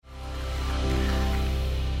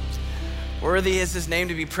Worthy is his name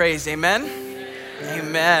to be praised. Amen?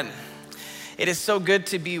 Amen. It is so good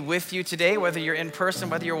to be with you today, whether you're in person,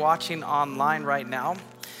 whether you're watching online right now.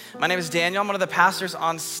 My name is Daniel. I'm one of the pastors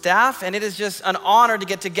on staff, and it is just an honor to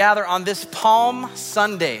get to gather on this Palm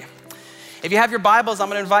Sunday. If you have your Bibles, I'm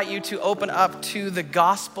going to invite you to open up to the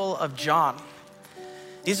Gospel of John.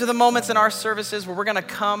 These are the moments in our services where we're going to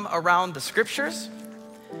come around the scriptures.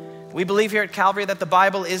 We believe here at Calvary that the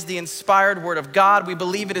Bible is the inspired word of God. We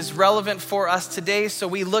believe it is relevant for us today, so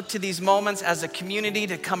we look to these moments as a community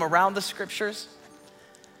to come around the scriptures,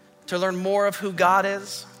 to learn more of who God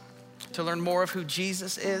is, to learn more of who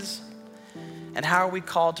Jesus is, and how are we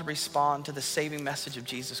called to respond to the saving message of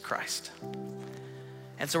Jesus Christ.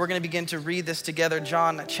 And so we're going to begin to read this together,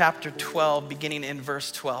 John chapter 12, beginning in verse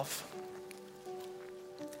 12.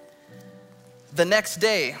 The next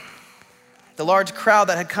day, the large crowd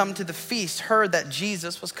that had come to the feast heard that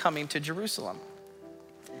Jesus was coming to Jerusalem.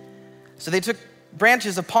 So they took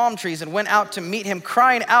branches of palm trees and went out to meet him,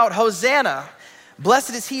 crying out, "Hosanna!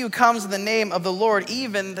 Blessed is he who comes in the name of the Lord,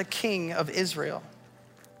 even the King of Israel."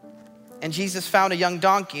 And Jesus found a young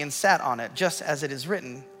donkey and sat on it, just as it is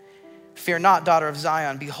written, "Fear not, daughter of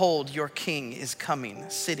Zion, behold, your king is coming,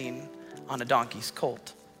 sitting on a donkey's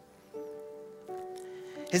colt."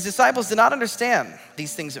 His disciples did not understand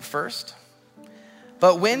these things at first.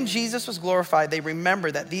 But when Jesus was glorified, they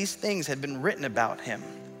remembered that these things had been written about him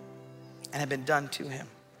and had been done to him.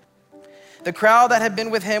 The crowd that had been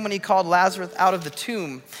with him when he called Lazarus out of the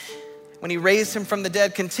tomb, when he raised him from the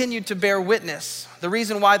dead, continued to bear witness. The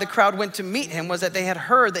reason why the crowd went to meet him was that they had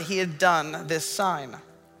heard that he had done this sign.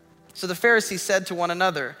 So the Pharisees said to one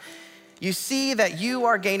another, "You see that you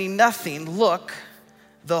are gaining nothing. Look,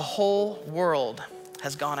 the whole world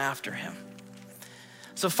has gone after him."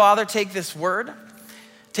 So Father, take this word,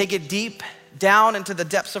 take it deep down into the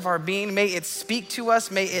depths of our being. May it speak to us.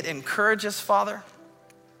 May it encourage us, Father.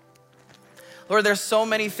 Lord, there's so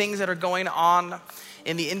many things that are going on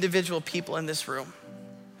in the individual people in this room.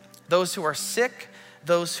 Those who are sick,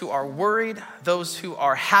 those who are worried, those who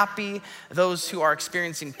are happy, those who are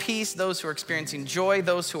experiencing peace, those who are experiencing joy,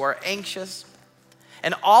 those who are anxious.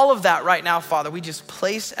 And all of that right now, Father, we just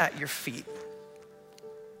place at your feet,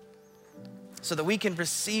 so that we can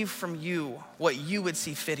receive from you what you would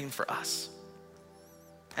see fitting for us.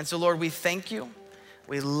 And so, Lord, we thank you.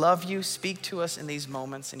 We love you. Speak to us in these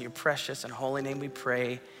moments. In your precious and holy name we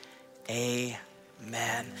pray.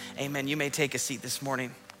 Amen. Amen. You may take a seat this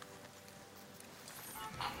morning.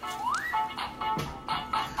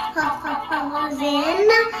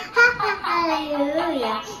 Hosanna,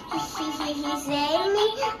 hallelujah. He saved me.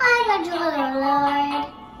 I got to the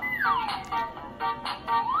Lord.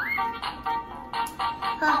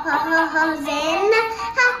 Hosanna,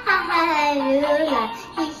 hallelujah.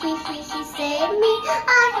 He saved me.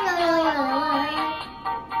 I got to the Lord.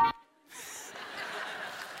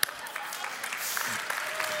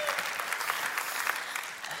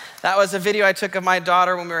 That was a video I took of my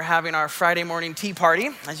daughter when we were having our Friday morning tea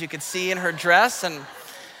party, as you could see in her dress, and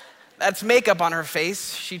that's makeup on her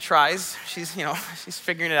face. She tries. She's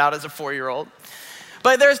figuring it out as a 4-year-old.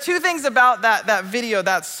 But there's two things about that video,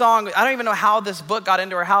 that song. I don't even know how this book got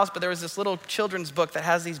into her house, but there was this little children's book that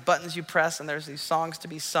has these buttons you press, and there's these songs to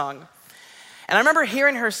be sung. And I remember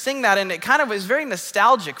hearing her sing that, and it kind of was very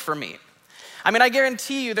nostalgic for me. I mean, I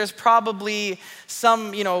guarantee you there's probably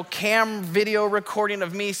some, cam video recording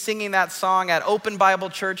of me singing that song at Open Bible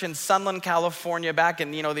Church in Sunland, California back in,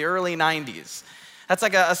 the early 90s. That's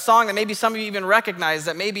like a song that maybe some of you even recognize,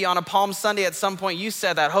 that maybe on a Palm Sunday at some point you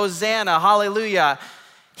said that, "Hosanna, hallelujah,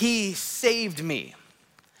 he saved me."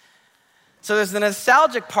 So there's the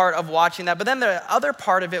nostalgic part of watching that, but then the other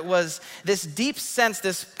part of it was this deep sense,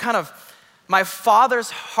 this kind of my Father's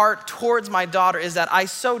heart towards my daughter is that I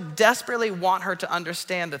so desperately want her to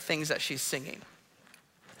understand the things that she's singing.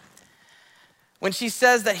 When she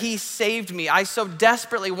says that he saved me, I so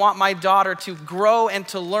desperately want my daughter to grow and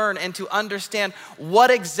to learn and to understand what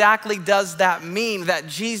exactly does that mean, that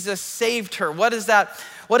Jesus saved her. What does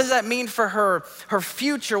that mean for her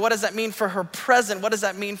future? What does that mean for her present? What does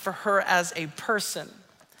that mean for her as a person?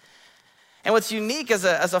 And what's unique as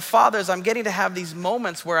a father is I'm getting to have these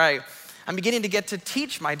moments where I'm beginning to get to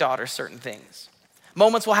teach my daughter certain things.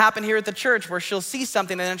 Moments will happen here at the church where she'll see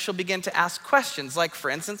something and then she'll begin to ask questions. Like, for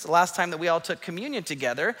instance, the last time that we all took communion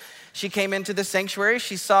together, she came into the sanctuary,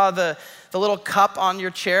 she saw the little cup on your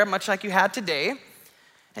chair, much like you had today,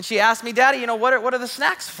 and she asked me, "Daddy, what are the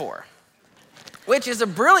snacks for?" Which is a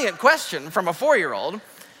brilliant question from a 4-year-old,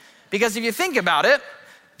 because if you think about it,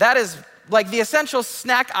 that is like the essential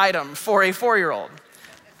snack item for a 4-year-old.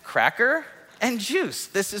 Cracker and juice,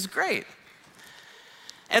 this is great.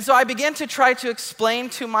 And so I began to try to explain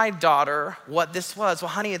to my daughter what this was. Well,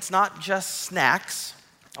 honey, it's not just snacks,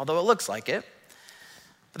 although it looks like it,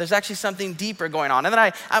 but there's actually something deeper going on. And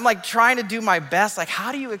then I'm like trying to do my best, like,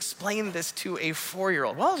 how do you explain this to a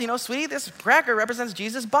 4-year-old? Well, sweetie, this cracker represents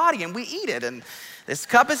Jesus' body and we eat it, and this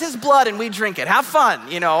cup is his blood and we drink it. Have fun,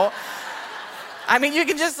 I mean, you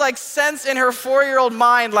can just like sense in her 4-year-old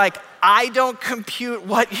mind, like, I don't compute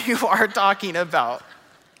what you are talking about.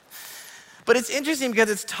 But it's interesting because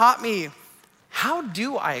it's taught me, how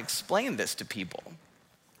do I explain this to people?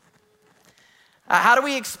 How do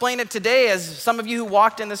we explain it today, as some of you who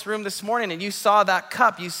walked in this room this morning and you saw that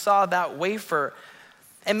cup, you saw that wafer,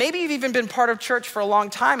 and maybe you've even been part of church for a long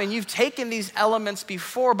time and you've taken these elements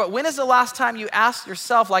before, but when is the last time you asked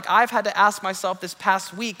yourself, like I've had to ask myself this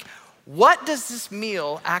past week, what does this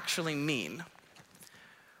meal actually mean?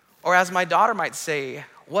 Or as my daughter might say,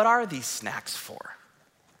 what are these snacks for?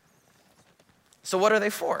 So what are they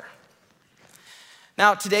for?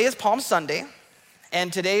 Now, today is Palm Sunday,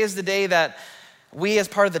 and today is the day that we as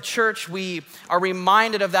part of the church, we are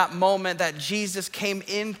reminded of that moment that Jesus came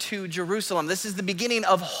into Jerusalem. This is the beginning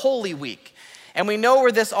of Holy Week. And we know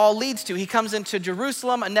where this all leads to. He comes into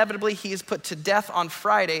Jerusalem, inevitably he is put to death on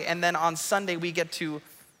Friday, and then on Sunday we get to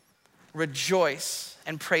rejoice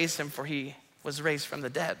and praise him for he was raised from the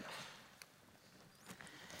dead.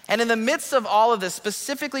 And in the midst of all of this,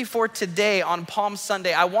 specifically for today on Palm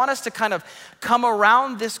Sunday, I want us to kind of come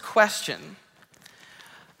around this question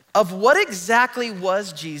of what exactly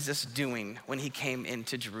was Jesus doing when he came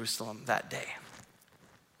into Jerusalem that day.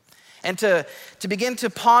 And to begin to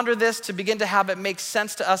ponder this, to begin to have it make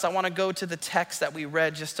sense to us, I want to go to the text that we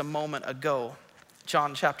read just a moment ago,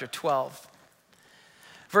 John chapter 12.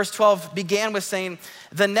 Verse 12 began with saying,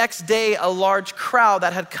 the next day a large crowd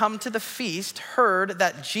that had come to the feast heard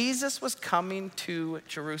that Jesus was coming to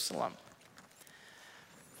Jerusalem.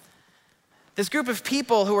 This group of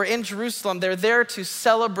people who are in Jerusalem, they're there to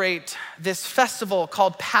celebrate this festival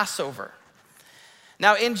called Passover.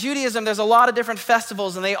 Now in Judaism, there's a lot of different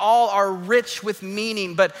festivals and they all are rich with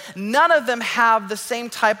meaning, but none of them have the same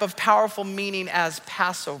type of powerful meaning as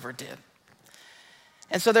Passover did.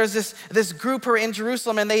 And so there's this group who are in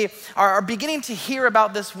Jerusalem and they are beginning to hear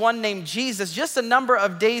about this one named Jesus. Just a number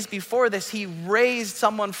of days before this, he raised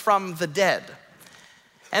someone from the dead.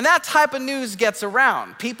 And that type of news gets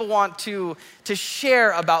around. People want to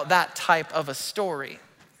share about that type of a story.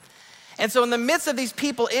 And so in the midst of these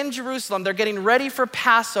people in Jerusalem, they're getting ready for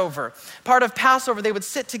Passover. Part of Passover, they would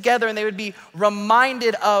sit together and they would be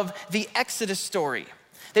reminded of the Exodus story.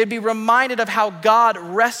 They'd be reminded of how God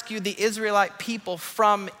rescued the Israelite people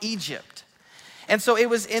from Egypt. And so it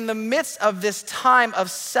was in the midst of this time of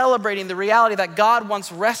celebrating the reality that God once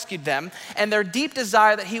rescued them and their deep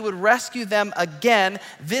desire that he would rescue them again.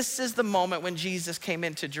 This is the moment when Jesus came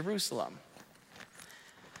into Jerusalem.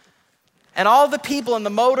 And all the people in the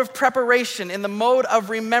mode of preparation, in the mode of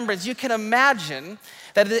remembrance, you can imagine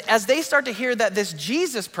that as they start to hear that this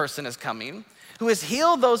Jesus person is coming, who has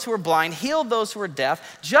healed those who are blind, healed those who are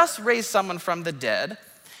deaf, just raised someone from the dead.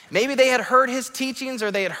 Maybe they had heard his teachings or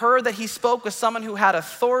they had heard that he spoke with someone who had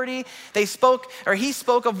authority. He spoke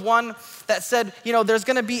of one that said, there's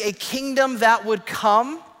gonna be a kingdom that would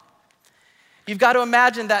come. You've got to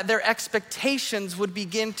imagine that their expectations would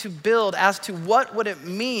begin to build as to what would it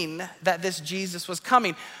mean that this Jesus was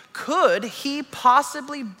coming. Could he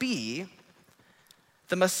possibly be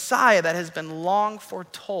the Messiah that has been long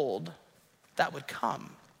foretold that would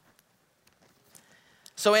come?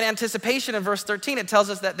 So in anticipation, in verse 13, it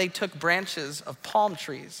tells us that they took branches of palm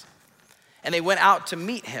trees and they went out to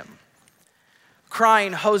meet him,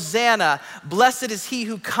 crying, Hosanna, blessed is he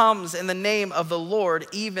who comes in the name of the Lord,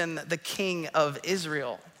 even the King of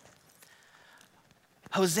Israel.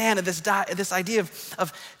 Hosanna, this idea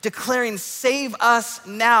of declaring, save us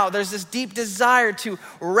now. There's this deep desire to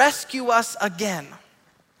rescue us again.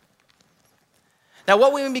 Now,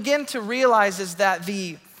 what we begin to realize is that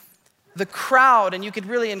the crowd, and you could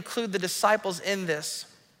really include the disciples in this,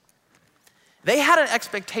 they had an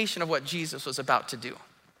expectation of what Jesus was about to do.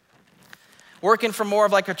 Working from more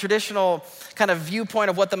of like a traditional kind of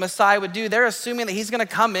viewpoint of what the Messiah would do, they're assuming that he's gonna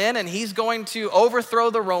come in and he's going to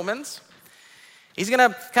overthrow the Romans. He's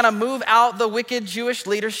gonna kind of move out the wicked Jewish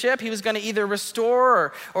leadership. He was gonna either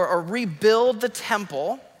restore or rebuild the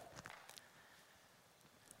temple.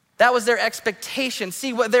 That was their expectation.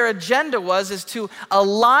 See, what their agenda was is to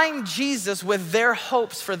align Jesus with their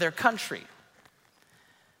hopes for their country.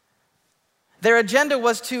 Their agenda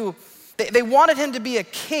was they wanted him to be a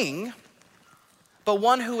king, but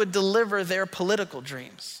one who would deliver their political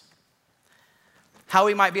dreams. How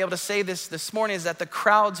we might be able to say this morning is that the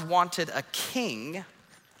crowds wanted a king,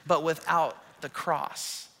 but without the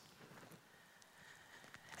cross.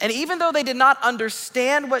 And even though they did not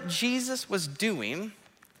understand what Jesus was doing,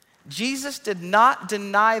 Jesus did not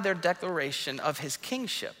deny their declaration of his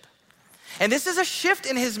kingship. And this is a shift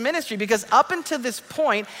in his ministry because up until this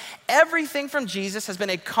point, everything from Jesus has been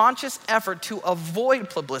a conscious effort to avoid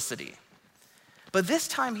publicity. But this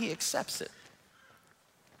time he accepts it.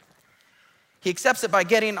 He accepts it by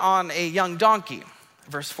getting on a young donkey,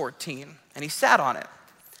 verse 14, and he sat on it,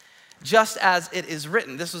 just as it is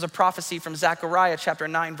written. This was a prophecy from Zechariah chapter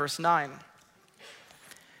 9, verse 9.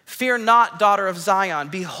 Fear not, daughter of Zion.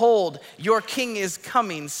 Behold, your king is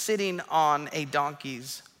coming, sitting on a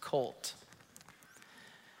donkey's colt.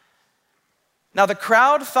 Now, the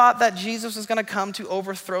crowd thought that Jesus was going to come to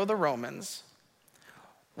overthrow the Romans.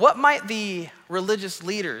 What might the religious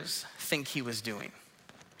leaders think he was doing?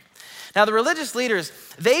 Now, the religious leaders,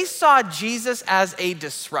 they saw Jesus as a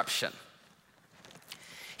disruption.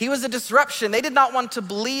 He was a disruption. They did not want to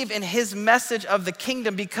believe in his message of the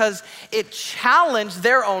kingdom because it challenged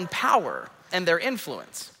their own power and their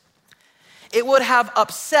influence. It would have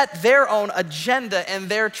upset their own agenda and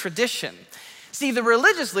their tradition. See, the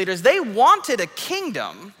religious leaders, they wanted a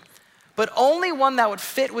kingdom, but only one that would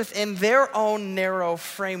fit within their own narrow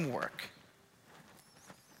framework.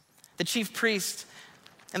 The chief priests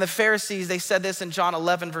and the Pharisees, they said this in John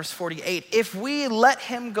 11, verse 48. If we let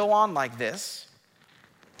him go on like this,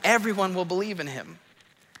 everyone will believe in him.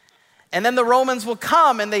 And then the Romans will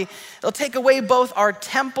come and they'll take away both our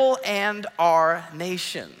temple and our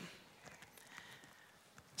nation.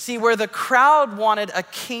 See, where the crowd wanted a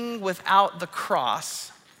king without the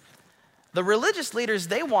cross, the religious leaders,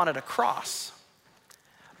 they wanted a cross.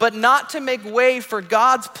 But not to make way for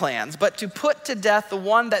God's plans, but to put to death the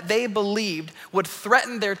one that they believed would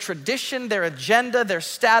threaten their tradition, their agenda, their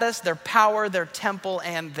status, their power, their temple,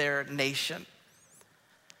 and their nation.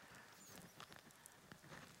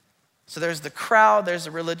 So there's the crowd, there's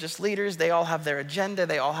the religious leaders. They all have their agenda.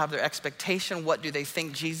 They all have their expectation. What do they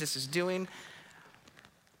think Jesus is doing?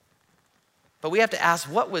 But we have to ask,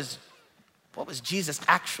 what was Jesus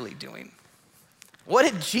actually doing? What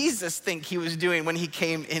did Jesus think he was doing when he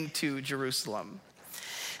came into Jerusalem?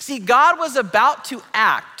 See, God was about to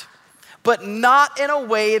act, but not in a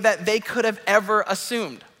way that they could have ever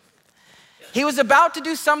assumed. He was about to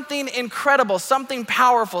do something incredible, something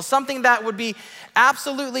powerful, something that would be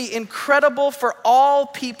absolutely incredible for all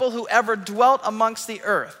people who ever dwelt amongst the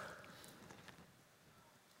earth.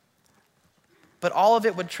 But all of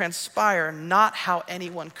it would transpire not how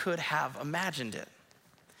anyone could have imagined it.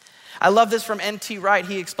 I love this from N.T. Wright.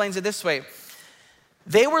 He explains it this way.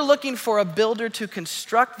 They were looking for a builder to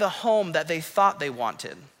construct the home that they thought they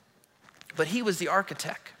wanted, but he was the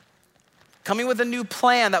architect, coming with a new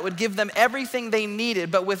plan that would give them everything they needed,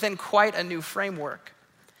 but within quite a new framework.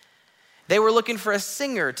 They were looking for a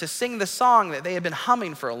singer to sing the song that they had been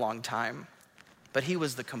humming for a long time, but he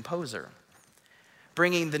was the composer,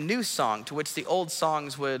 bringing the new song to which the old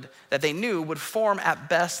songs that they knew would form at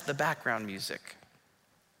best the background music.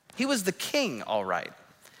 He was the king, all right,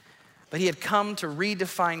 but he had come to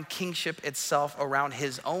redefine kingship itself around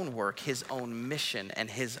his own work, his own mission, and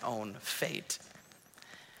his own fate.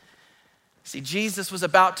 See, Jesus was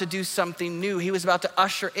about to do something new. He was about to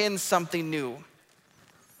usher in something new.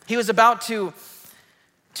 He was about to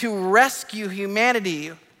rescue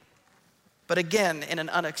humanity, but again, in an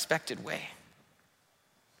unexpected way.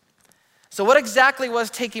 So what exactly was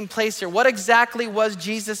taking place here? What exactly was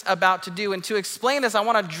Jesus about to do? And to explain this, I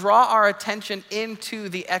want to draw our attention into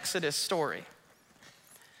the Exodus story.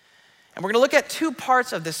 And we're going to look at two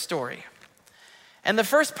parts of this story. And the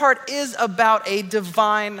first part is about a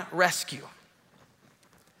divine rescue.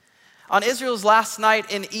 On Israel's last night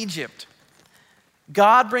in Egypt,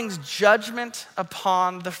 God brings judgment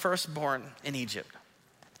upon the firstborn in Egypt.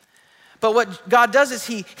 But what God does is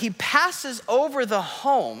he passes over the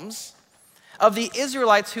homes of the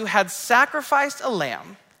Israelites who had sacrificed a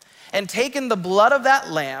lamb and taken the blood of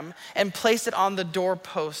that lamb and placed it on the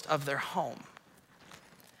doorpost of their home.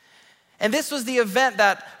 And this was the event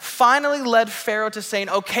that finally led Pharaoh to saying,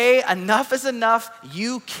 okay, enough is enough,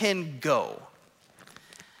 you can go.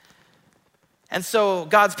 And so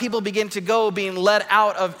God's people begin to go, being led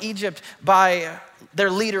out of Egypt by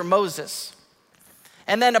their leader Moses.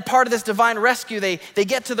 And then a part of this divine rescue, they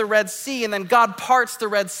get to the Red Sea, and then God parts the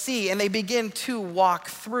Red Sea, and they begin to walk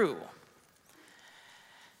through.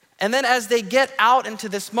 And then as they get out into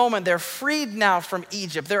this moment, they're freed now from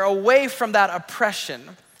Egypt. They're away from that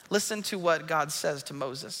oppression. Listen to what God says to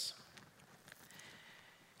Moses.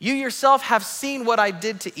 You yourself have seen what I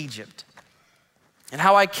did to Egypt, and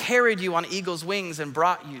how I carried you on eagle's wings and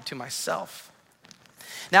brought you to myself.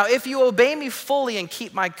 Now, if you obey me fully and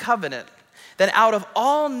keep my covenant, then out of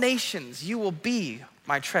all nations you will be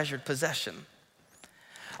my treasured possession.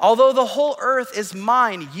 Although the whole earth is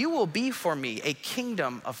mine, you will be for me a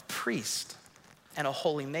kingdom of priests and a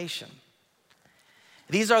holy nation.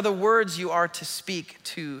 These are the words you are to speak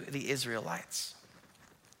to the Israelites.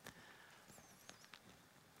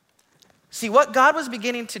 See, what God was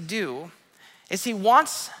beginning to do is he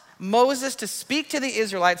wants Moses to speak to the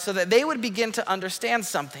Israelites so that they would begin to understand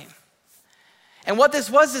something. And what this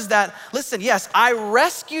was is that, listen, yes, I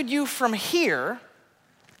rescued you from here,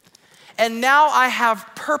 and now I have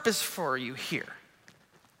purpose for you here.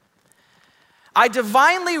 I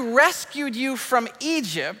divinely rescued you from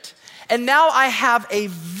Egypt, and now I have a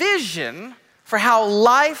vision for how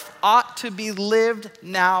life ought to be lived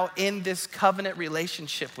now in this covenant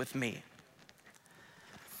relationship with me.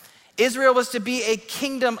 Israel was to be a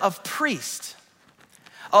kingdom of priests,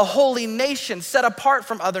 a holy nation set apart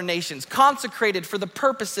from other nations, consecrated for the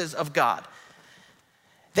purposes of God.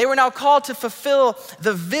 They were now called to fulfill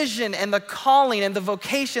the vision and the calling and the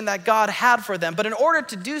vocation that God had for them. But in order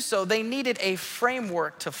to do so, they needed a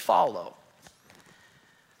framework to follow.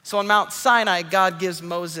 So on Mount Sinai, God gives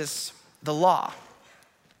Moses the law.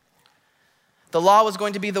 The law was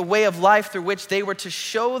going to be the way of life through which they were to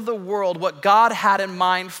show the world what God had in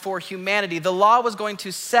mind for humanity. The law was going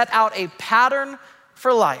to set out a pattern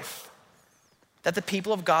for life that the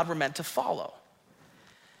people of God were meant to follow.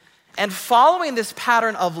 And following this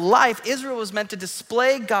pattern of life, Israel was meant to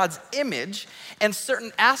display God's image and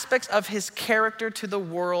certain aspects of his character to the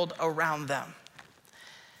world around them.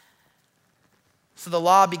 So the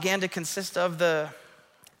law began to consist of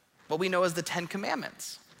what we know as the 10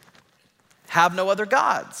 Commandments. Have no other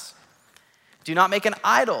gods. Do not make an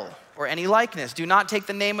idol or any likeness. Do not take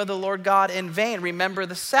the name of the Lord God in vain. Remember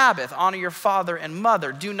the Sabbath. Honor your father and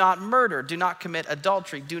mother. Do not murder. Do not commit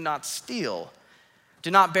adultery. Do not steal.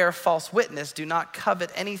 Do not bear false witness. Do not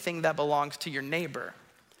covet anything that belongs to your neighbor.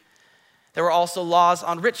 There were also laws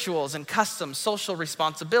on rituals and customs, social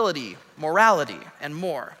responsibility, morality, and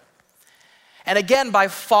more. And again, by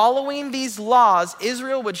following these laws,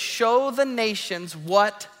 Israel would show the nations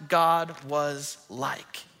what God was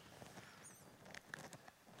like.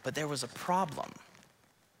 But there was a problem.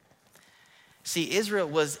 See, Israel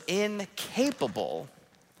was incapable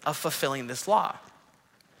of fulfilling this law.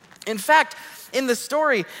 In fact, in the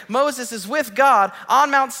story, Moses is with God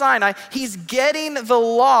on Mount Sinai. He's getting the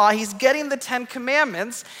law, he's getting the 10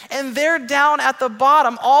 Commandments, and they're down at the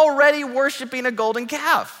bottom already worshiping a golden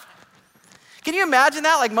calf. Can you imagine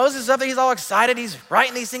that? Like Moses is up there, he's all excited, he's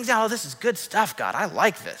writing these things down. Oh, this is good stuff, God. I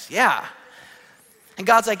like this, yeah. And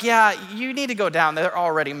God's like, yeah, you need to go down. They're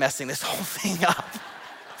already messing this whole thing up.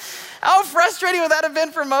 How frustrating would that have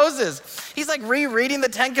been for Moses? He's like rereading the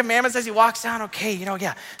 10 Commandments as he walks down. Okay,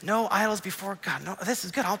 no idols before God. No, this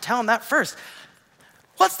is good. I'll tell him that first.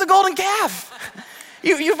 What's the golden calf?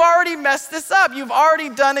 You've already messed this up. You've already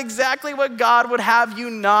done exactly what God would have you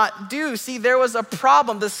not do. See, there was a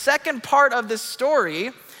problem. The second part of this story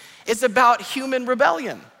is about human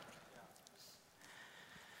rebellion.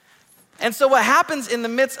 And so what happens in the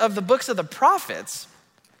midst of the books of the prophets,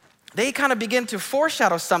 they kind of begin to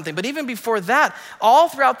foreshadow something. But even before that, all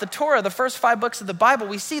throughout the Torah, the first 5 books of the Bible,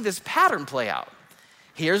 we see this pattern play out.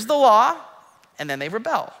 Here's the law, and then they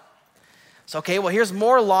rebel. So, okay, well, here's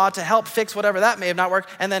more law to help fix whatever that may have not worked,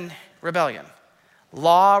 and then rebellion.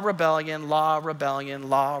 Law, rebellion, law, rebellion,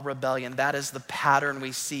 law, rebellion. That is the pattern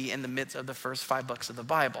we see in the midst of the first 5 books of the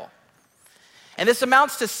Bible. And this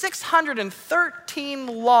amounts to 613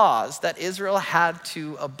 laws that Israel had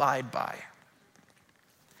to abide by.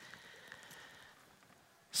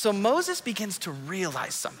 So Moses begins to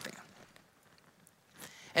realize something.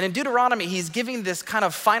 And in Deuteronomy, he's giving this kind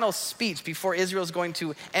of final speech before Israel is going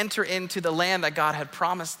to enter into the land that God had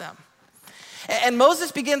promised them. And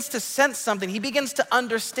Moses begins to sense something. He begins to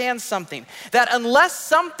understand something. That unless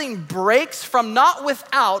something breaks from not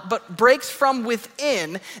without, but breaks from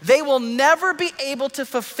within, they will never be able to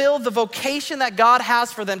fulfill the vocation that God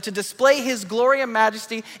has for them to display his glory and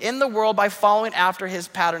majesty in the world by following after his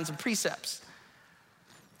patterns and precepts.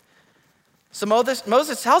 So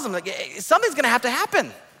Moses tells them, something's gonna have to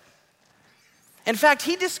happen. In fact,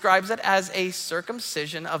 he describes it as a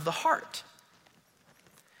circumcision of the heart.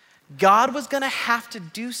 God was gonna have to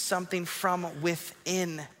do something from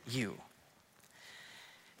within you.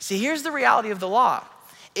 See, here's the reality of the law.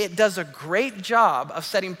 It does a great job of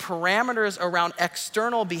setting parameters around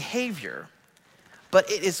external behavior, but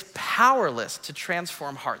it is powerless to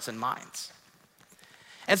transform hearts and minds.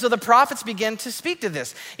 And so the prophets begin to speak to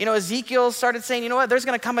this. Ezekiel started saying, there's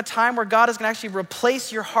gonna come a time where God is gonna actually replace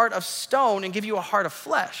your heart of stone and give you a heart of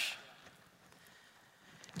flesh.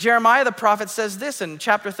 Jeremiah the prophet says this in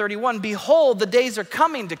chapter 31, "Behold, the days are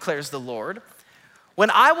coming, declares the Lord, when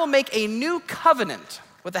I will make a new covenant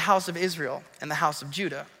with the house of Israel and the house of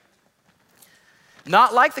Judah.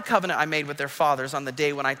 Not like the covenant I made with their fathers on the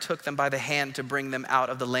day when I took them by the hand to bring them out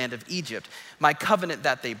of the land of Egypt, my covenant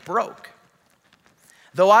that they broke.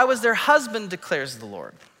 Though I was their husband, declares the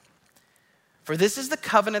Lord. For this is the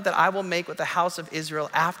covenant that I will make with the house of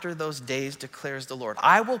Israel after those days, declares the Lord.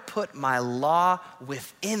 I will put my law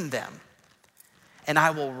within them, and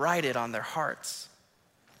I will write it on their hearts.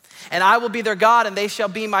 And I will be their God, and they shall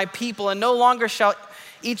be my people, and no longer shall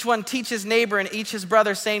each one teach his neighbor and each his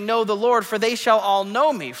brother, saying, know the Lord, for they shall all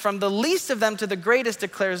know me, from the least of them to the greatest,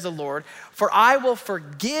 declares the Lord. For I will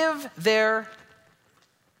forgive their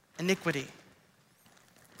iniquity,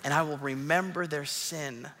 and I will remember their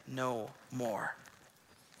sin no more."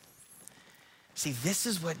 See, this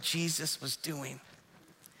is what Jesus was doing.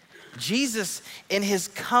 Jesus, in his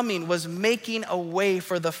coming, was making a way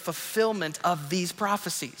for the fulfillment of these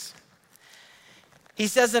prophecies. He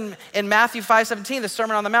says in Matthew 5:17, the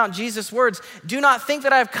Sermon on the Mount, Jesus' words, "Do not think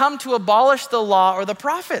that I have come to abolish the law or the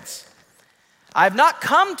prophets. I have not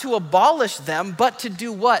come to abolish them, but to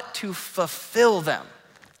do what? To fulfill them."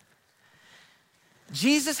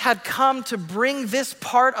 Jesus had come to bring this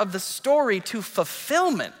part of the story to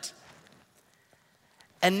fulfillment.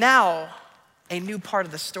 And now, a new part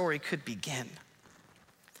of the story could begin.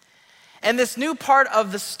 And this new part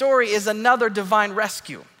of the story is another divine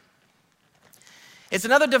rescue. It's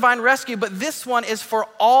another divine rescue, but this one is for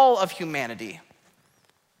all of humanity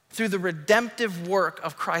through the redemptive work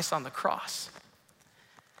of Christ on the cross.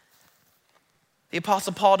 The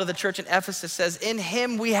Apostle Paul to the church in Ephesus says, "In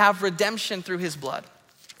him we have redemption through his blood,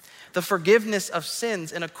 the forgiveness of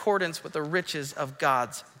sins in accordance with the riches of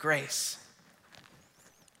God's grace."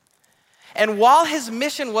 And while his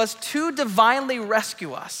mission was to divinely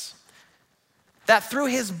rescue us, that through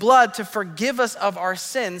his blood to forgive us of our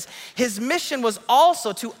sins, his mission was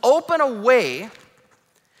also to open a way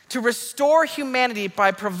to restore humanity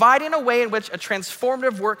by providing a way in which a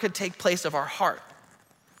transformative work could take place of our heart.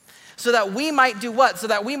 So that we might do what? So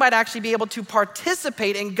that we might actually be able to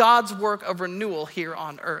participate in God's work of renewal here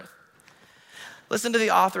on earth. Listen to the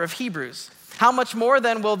author of Hebrews. "How much more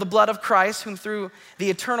then will the blood of Christ, whom through the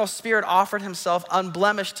eternal Spirit offered himself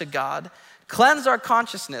unblemished to God, cleanse our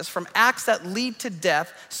consciousness from acts that lead to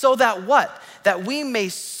death, so that what? That we may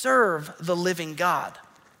serve the living God."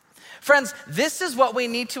 Friends, this is what we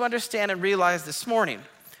need to understand and realize this morning.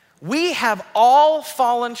 We have all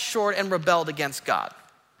fallen short and rebelled against God.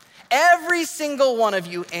 Every single one of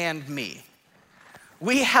you and me.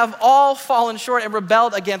 We have all fallen short and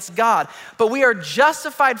rebelled against God, but we are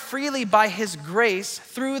justified freely by his grace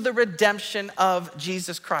through the redemption of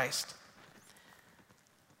Jesus Christ.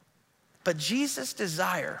 But Jesus'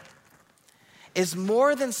 desire is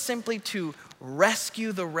more than simply to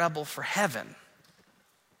rescue the rebel for heaven.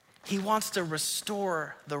 He wants to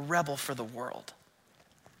restore the rebel for the world.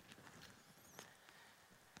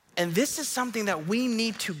 And this is something that we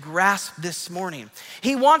need to grasp this morning.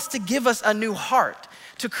 He wants to give us a new heart,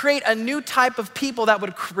 to create a new type of people that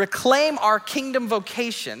would reclaim our kingdom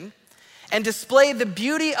vocation and display the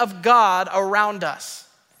beauty of God around us.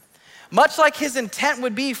 Much like his intent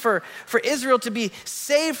would be for Israel to be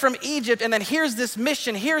saved from Egypt, and then here's this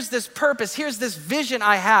mission, here's this purpose, here's this vision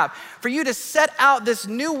I have, for you to set out this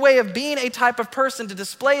new way of being a type of person to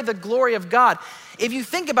display the glory of God. If you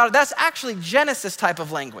think about it, that's actually Genesis type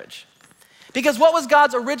of language. Because what was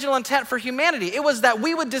God's original intent for humanity? It was that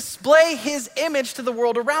we would display his image to the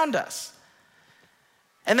world around us.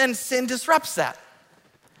 And then sin disrupts that.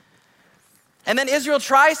 And then Israel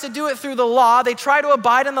tries to do it through the law. They try to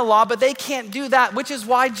abide in the law, but they can't do that, which is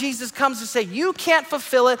why Jesus comes to say, you can't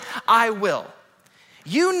fulfill it, I will.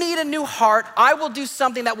 You need a new heart. I will do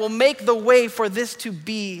something that will make the way for this to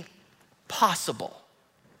be possible.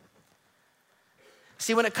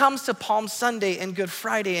 See, when it comes to Palm Sunday and Good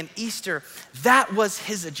Friday and Easter, that was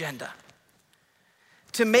his agenda.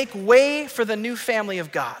 To make way for the new family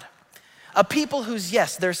of God. A people whose,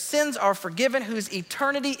 yes, their sins are forgiven, whose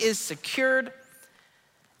eternity is secured,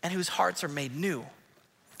 and whose hearts are made new.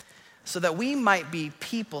 So that we might be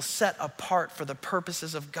people set apart for the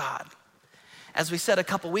purposes of God. As we said a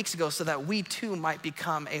couple weeks ago, so that we too might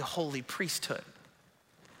become a holy priesthood.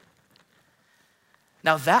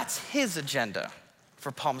 Now that's his agenda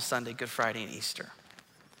for Palm Sunday, Good Friday, and Easter.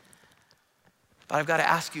 But I've got to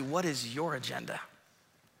ask you, what is your agenda?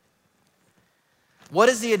 What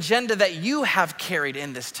is the agenda that you have carried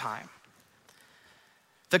in this time?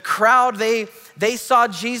 The crowd, they saw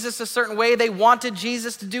Jesus a certain way. They wanted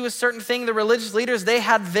Jesus to do a certain thing. The religious leaders, they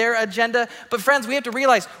had their agenda. But friends, we have to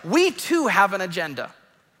realize we too have an agenda.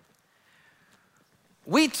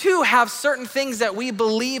 We too have certain things that we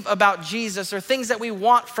believe about Jesus or things that we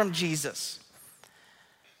want from Jesus.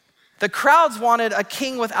 The crowds wanted a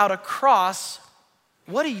king without a cross.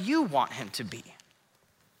 What do you want him to be?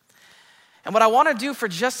 And what I want to do for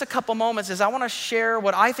just a couple moments is I want to share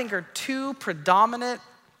what I think are two predominant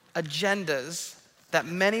agendas that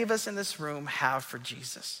many of us in this room have for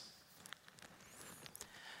Jesus.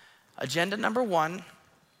 Agenda number one,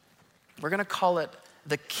 we're going to call it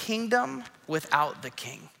the kingdom without the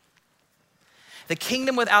king. The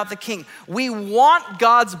kingdom without the king. We want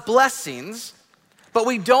God's blessings, but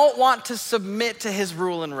we don't want to submit to his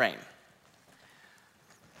rule and reign.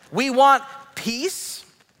 We want peace.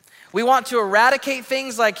 We want to eradicate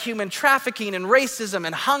things like human trafficking and racism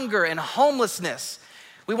and hunger and homelessness.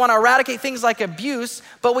 We want to eradicate things like abuse,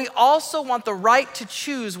 but we also want the right to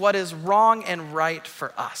choose what is wrong and right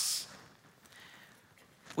for us.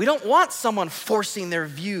 We don't want someone forcing their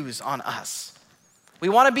views on us. We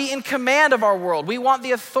want to be in command of our world. We want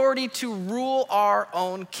the authority to rule our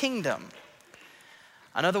own kingdom.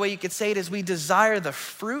 Another way you could say it is we desire the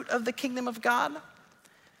fruit of the kingdom of God,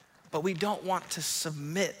 but we don't want to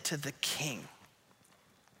submit to the king.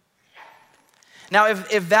 Now,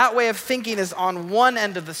 if that way of thinking is on one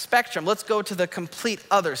end of the spectrum, let's go to the complete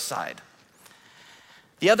other side.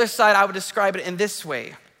 The other side, I would describe it in this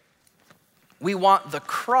way. We want the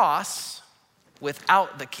cross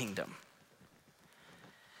without the kingdom.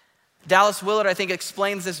 Dallas Willard, I think,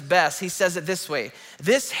 explains this best. He says it this way: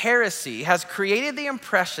 this heresy has created the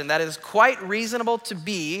impression that it is quite reasonable to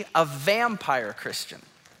be a vampire Christian.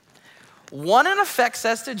 One, in effect,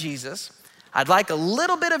 says to Jesus, I'd like a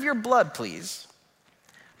little bit of your blood, please,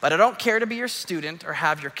 but I don't care to be your student or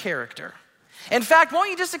have your character. In fact, won't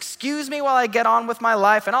you just excuse me while I get on with my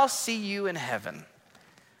life and I'll see you in heaven?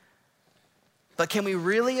 But can we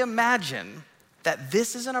really imagine that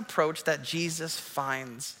this is an approach that Jesus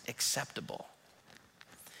finds acceptable?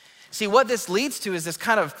 See, what this leads to is this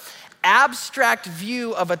kind of abstract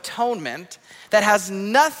view of atonement that has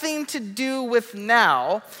nothing to do with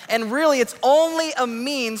now, and really it's only a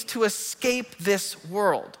means to escape this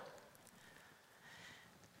world.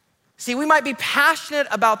 See, we might be passionate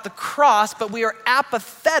about the cross, but we are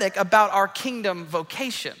apathetic about our kingdom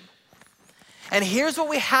vocation. And here's what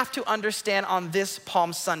we have to understand on this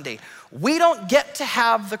Palm Sunday. We don't get to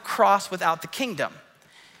have the cross without the kingdom.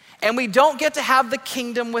 And we don't get to have the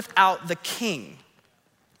kingdom without the king.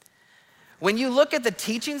 When you look at the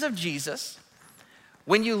teachings of Jesus,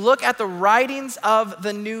 when you look at the writings of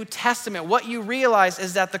the New Testament, what you realize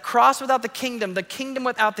is that the cross without the kingdom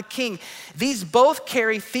without the king, these both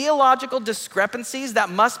carry theological discrepancies that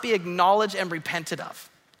must be acknowledged and repented of.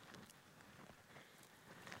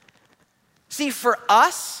 See, for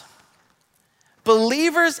us,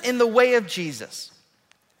 believers in the way of Jesus,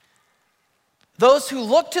 those who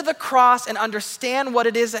look to the cross and understand what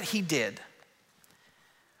it is that he did,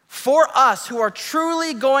 for us who are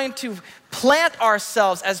truly going to plant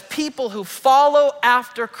ourselves as people who follow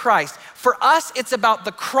after Christ, for us it's about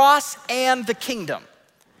the cross and the kingdom.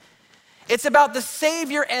 It's about the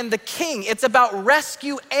Savior and the King. It's about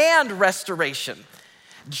rescue and restoration,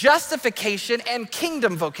 justification and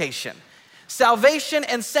kingdom vocation, salvation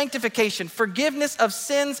and sanctification, forgiveness of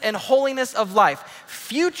sins and holiness of life,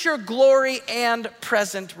 future glory and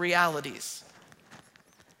present realities.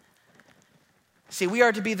 See, we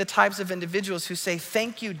are to be the types of individuals who say,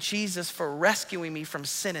 thank you, Jesus, for rescuing me from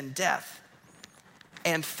sin and death.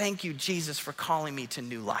 And thank you, Jesus, for calling me to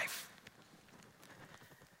new life.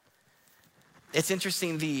 It's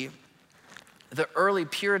interesting, the early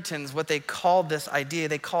Puritans, what they called this idea,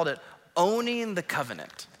 they called it owning the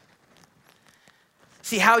covenant.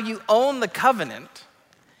 See, how you own the covenant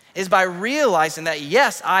is by realizing that,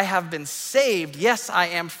 yes, I have been saved. Yes, I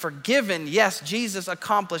am forgiven. Yes, Jesus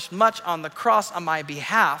accomplished much on the cross on my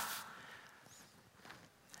behalf.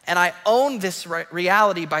 And I own this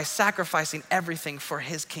reality by sacrificing everything for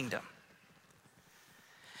his kingdom.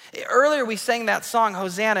 Earlier, we sang that song,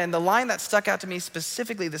 Hosanna, and the line that stuck out to me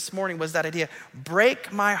specifically this morning was that idea,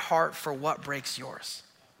 break my heart for what breaks yours.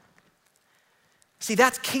 See,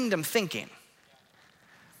 that's kingdom thinking.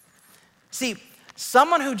 See,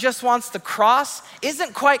 someone who just wants the cross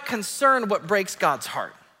isn't quite concerned what breaks God's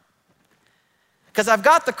heart. Because I've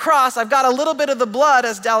got the cross, I've got a little bit of the blood,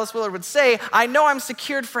 as Dallas Willard would say. I know I'm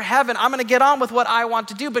secured for heaven. I'm gonna get on with what I want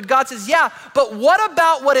to do. But God says, yeah, but what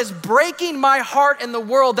about what is breaking my heart in the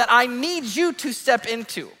world that I need you to step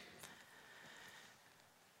into?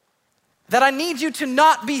 That I need you to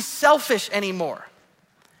not be selfish anymore.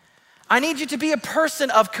 I need you to be a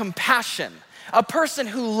person of compassion, a person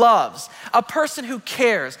who loves, a person who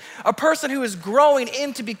cares, a person who is growing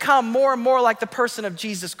in to become more and more like the person of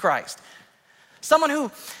Jesus Christ. Someone who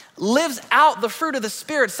lives out the fruit of the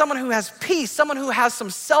Spirit, someone who has peace, someone who has some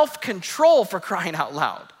self-control, for crying out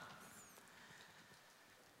loud.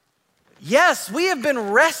 Yes, we have been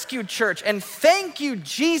rescued, church, and thank you,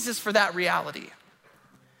 Jesus, for that reality.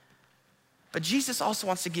 But Jesus also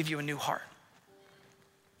wants to give you a new heart.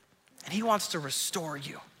 And he wants to restore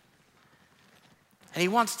you. And he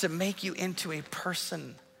wants to make you into a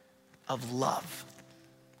person of love,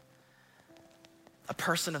 a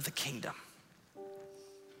person of the kingdom.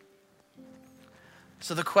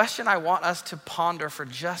 So the question I want us to ponder for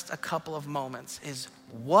just a couple of moments is,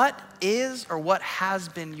 what is or what has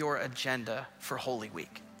been your agenda for Holy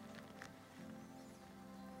Week?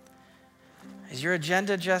 Is your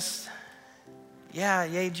agenda just, yeah,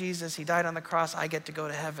 yay Jesus, he died on the cross, I get to go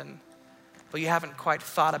to heaven, but you haven't quite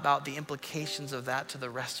thought about the implications of that to the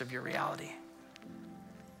rest of your reality?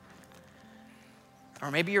 Or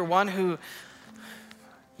maybe you're one who,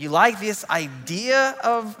 you like this idea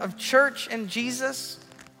of church and Jesus.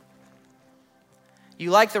 You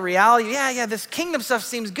like the reality, yeah, this kingdom stuff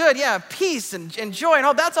seems good. Yeah, peace and joy and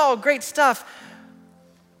all, that's all great stuff.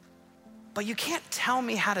 But you can't tell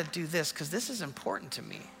me how to do this because this is important to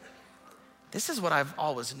me. This is what I've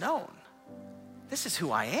always known. This is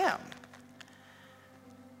who I am.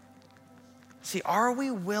 See, are we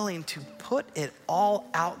willing to put it all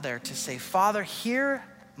out there to say, Father, here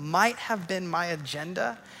might have been my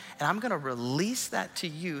agenda, and I'm gonna release that to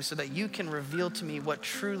you so that you can reveal to me what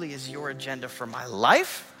truly is your agenda for my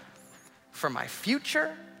life, for my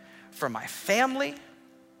future, for my family,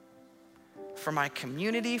 for my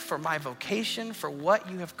community, for my vocation, for what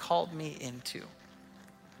you have called me into.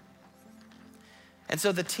 And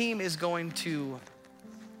so the team is they're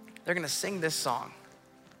gonna sing this song.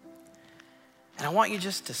 And I want you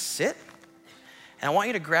just to sit, and I want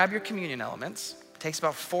you to grab your communion elements. It takes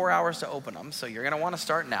about 4 hours to open them, so you're gonna wanna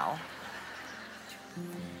start now.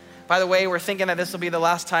 By the way, we're thinking that this will be the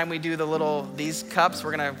last time we do these cups.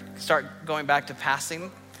 We're gonna start going back to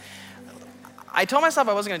passing. I told myself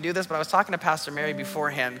I wasn't gonna do this, but I was talking to Pastor Mary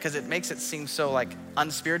beforehand because it makes it seem so like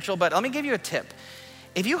unspiritual, but let me give you a tip.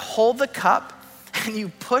 If you hold the cup and you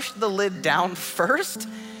push the lid down first,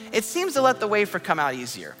 it seems to let the wafer come out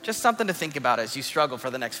easier. Just something to think about as you struggle for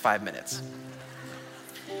the next 5 minutes.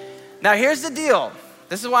 Now here's the deal.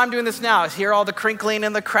 This is why I'm doing this now, is hear all the crinkling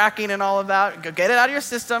and the cracking and all of that. Go get it out of your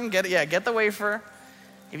system, get the wafer.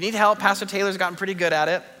 If you need help, Pastor Taylor's gotten pretty good at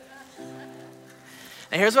it.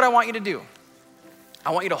 Now here's what I want you to do. I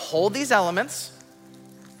want you to hold these elements,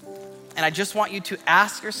 and I just want you to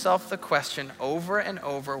ask yourself the question over and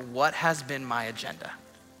over, what has been my agenda?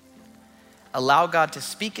 Allow God to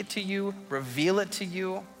speak it to you, reveal it to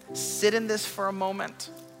you. Sit in this for a moment.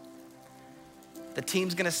 The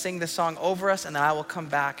team's gonna sing this song over us, and then I will come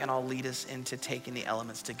back and I'll lead us into taking the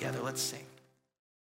elements together. Let's sing.